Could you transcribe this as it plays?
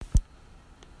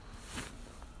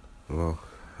Well,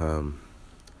 um,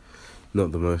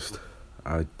 not the most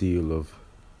ideal of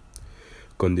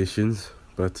conditions,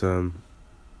 but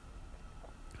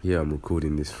yeah, I'm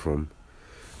recording this from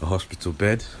a hospital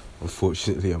bed.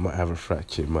 Unfortunately, I might have a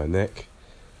fracture in my neck.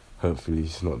 Hopefully,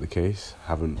 it's not the case.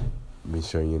 Haven't been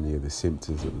showing any of the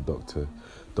symptoms that the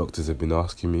doctors have been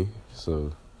asking me.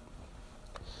 So,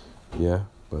 yeah,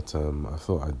 but I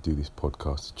thought I'd do this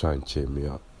podcast to try and cheer me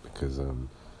up because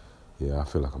yeah, I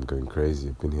feel like I'm going crazy.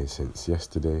 I've been here since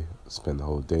yesterday. Spent the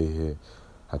whole day here.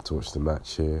 Had to watch the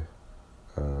match here.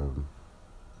 And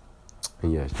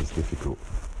yeah, it's just difficult.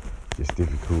 Just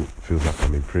difficult. Feels like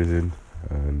I'm in prison,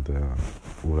 and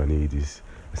all I need is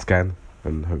a scan,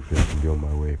 and hopefully I can be on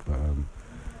my way. But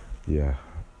yeah.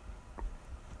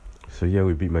 So yeah,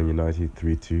 we beat Man United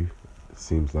 3-2. It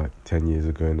seems like 10 years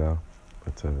ago now,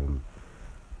 but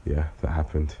yeah, that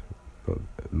happened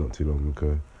not too long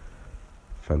ago.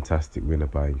 Fantastic winner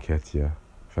by Nketiah.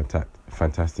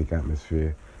 Fantastic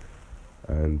atmosphere,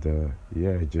 and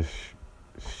yeah, just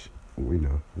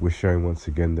we're showing once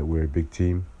again that we're a big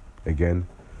team again,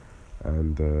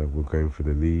 and we're going for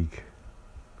the league.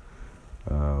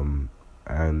 And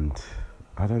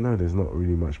I don't know, there's not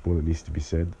really much more that needs to be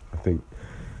said. I think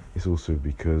it's also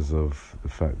because of the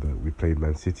fact that we played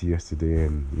Man City yesterday,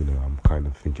 and I'm kind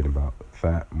of thinking about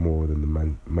that more than the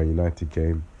Man United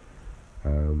game.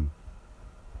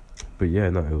 But yeah,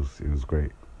 no, it was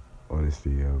great.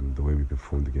 Honestly, the way we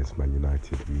performed against Man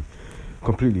United, we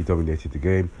completely dominated the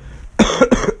game,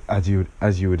 as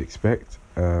you would expect.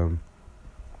 And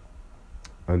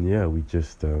yeah, we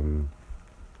just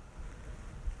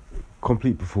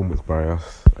complete performance by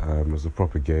us. It was a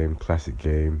proper game, classic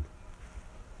game.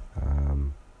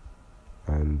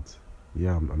 And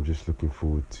yeah, I'm just looking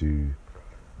forward to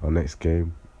our next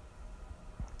game,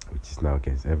 which is now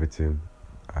against Everton.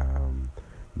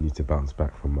 We need to bounce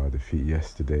back from our defeat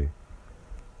yesterday.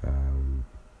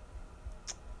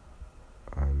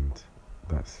 And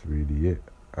that's really it.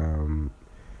 I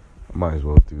might as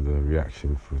well do the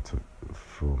reaction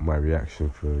for my reaction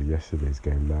for yesterday's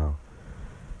game now.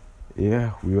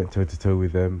 Yeah, we went toe to toe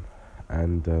with them,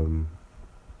 and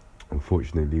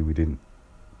unfortunately we didn't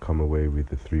come away with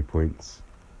the 3 points.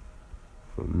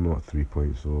 Not 3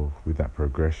 points, or with that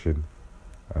progression.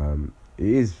 It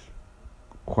is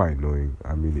quite annoying.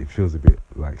 I mean, it feels a bit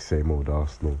like same old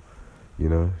Arsenal,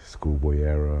 schoolboy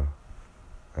era.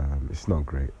 It's not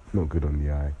great, not good on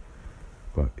the eye,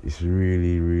 but it's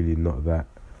really, really not that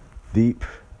deep.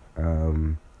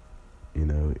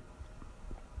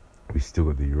 We still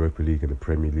got the Europa League and the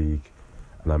Premier League,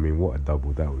 and I mean, what a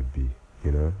double that would be,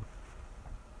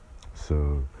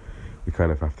 So we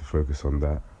kind of have to focus on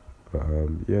that. But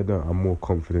yeah, no, I'm more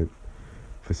confident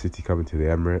for City coming to the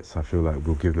Emirates. I feel like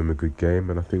we'll give them a good game,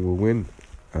 and I think we'll win.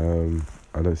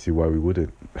 I don't see why we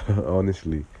wouldn't,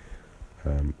 honestly.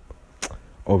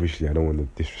 Obviously, I don't want to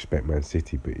disrespect Man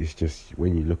City, but it's just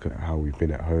when you look at how we've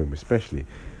been at home, especially,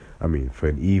 I mean, for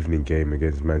an evening game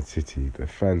against Man City, the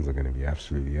fans are going to be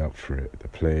absolutely up for it. The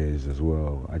players as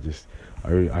well. I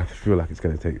feel like it's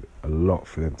going to take a lot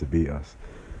for them to beat us.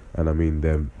 And I mean,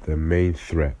 their main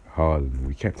threat, Haaland,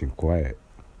 we kept him quiet.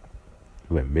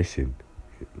 We went missing.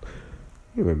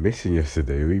 We went missing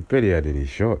yesterday. We barely had any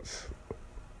shots.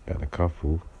 We had a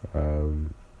couple.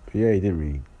 But yeah, he didn't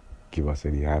really give us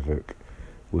any havoc.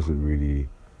 Wasn't really,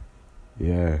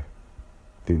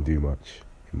 didn't do much,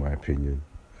 in my opinion.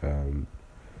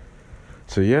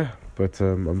 So yeah, but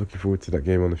I'm looking forward to that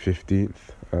game on the 15th.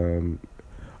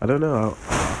 I don't know,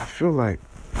 I feel like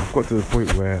I've got to the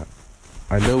point where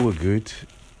I know we're good.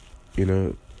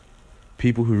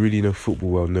 People who really know football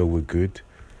well know we're good.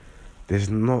 There's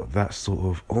not that sort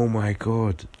of, oh my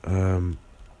God,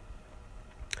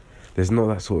 there's not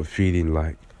that sort of feeling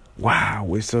like, wow,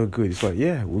 we're so good. It's like,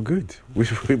 yeah, we're good. We're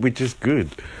just good.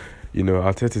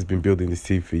 Arteta's been building this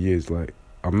team for years. Like,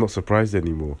 I'm not surprised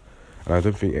anymore. And I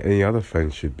don't think any other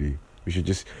fans should be. We should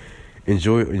just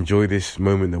enjoy this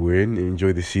moment that we're in,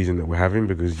 enjoy this season that we're having,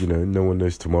 because, no one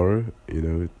knows tomorrow.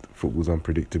 Football's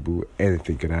unpredictable.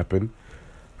 Anything can happen.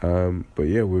 But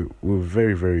yeah, we're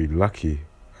very, very lucky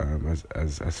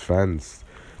as fans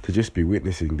to just be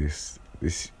witnessing this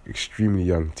extremely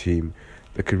young team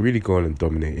that could really go on and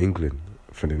dominate England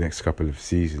for the next couple of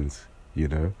seasons,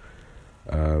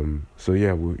 So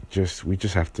yeah, we just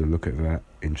have to look at that,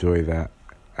 enjoy that,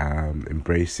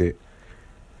 embrace it,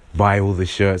 buy all the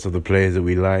shirts of the players that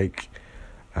we like,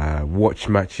 watch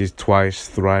matches twice,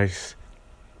 thrice,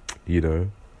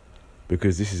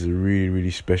 because this is a really,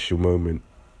 really special moment,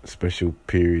 special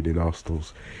period in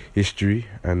Arsenal's history,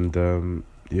 and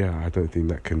yeah, I don't think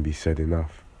that can be said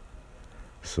enough.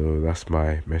 So that's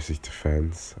my message to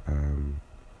fans.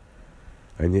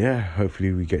 And yeah,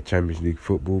 hopefully we get Champions League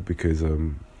football, because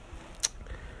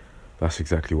that's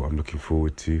exactly what I'm looking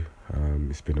forward to.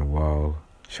 It's been a while.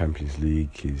 Champions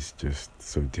League is just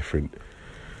so different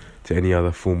to any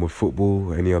other form of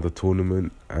football, any other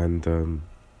tournament, and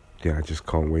yeah, I just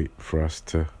can't wait for us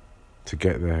to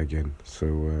get there again.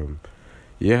 So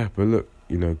yeah, but look,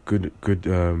 good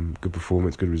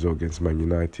performance, good result against Man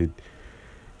United.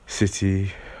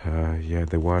 City, yeah,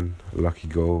 they won. Lucky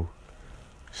goal.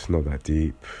 It's not that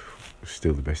deep.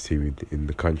 Still the best team in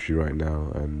the country right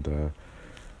now, and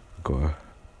gotta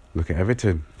look at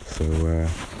Everton. So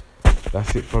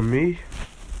that's it from me.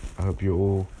 I hope you're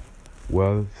all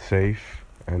well, safe,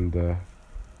 and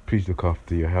please look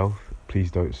after your health.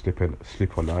 Please don't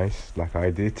slip on ice like I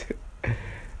did,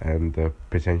 and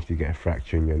potentially get a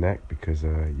fracture in your neck, because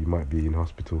you might be in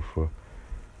hospital for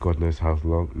God knows how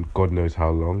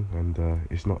long, and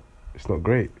it's not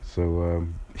great. So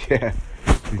yeah,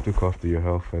 please look after your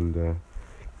health, and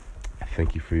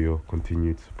thank you for your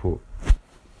continued support.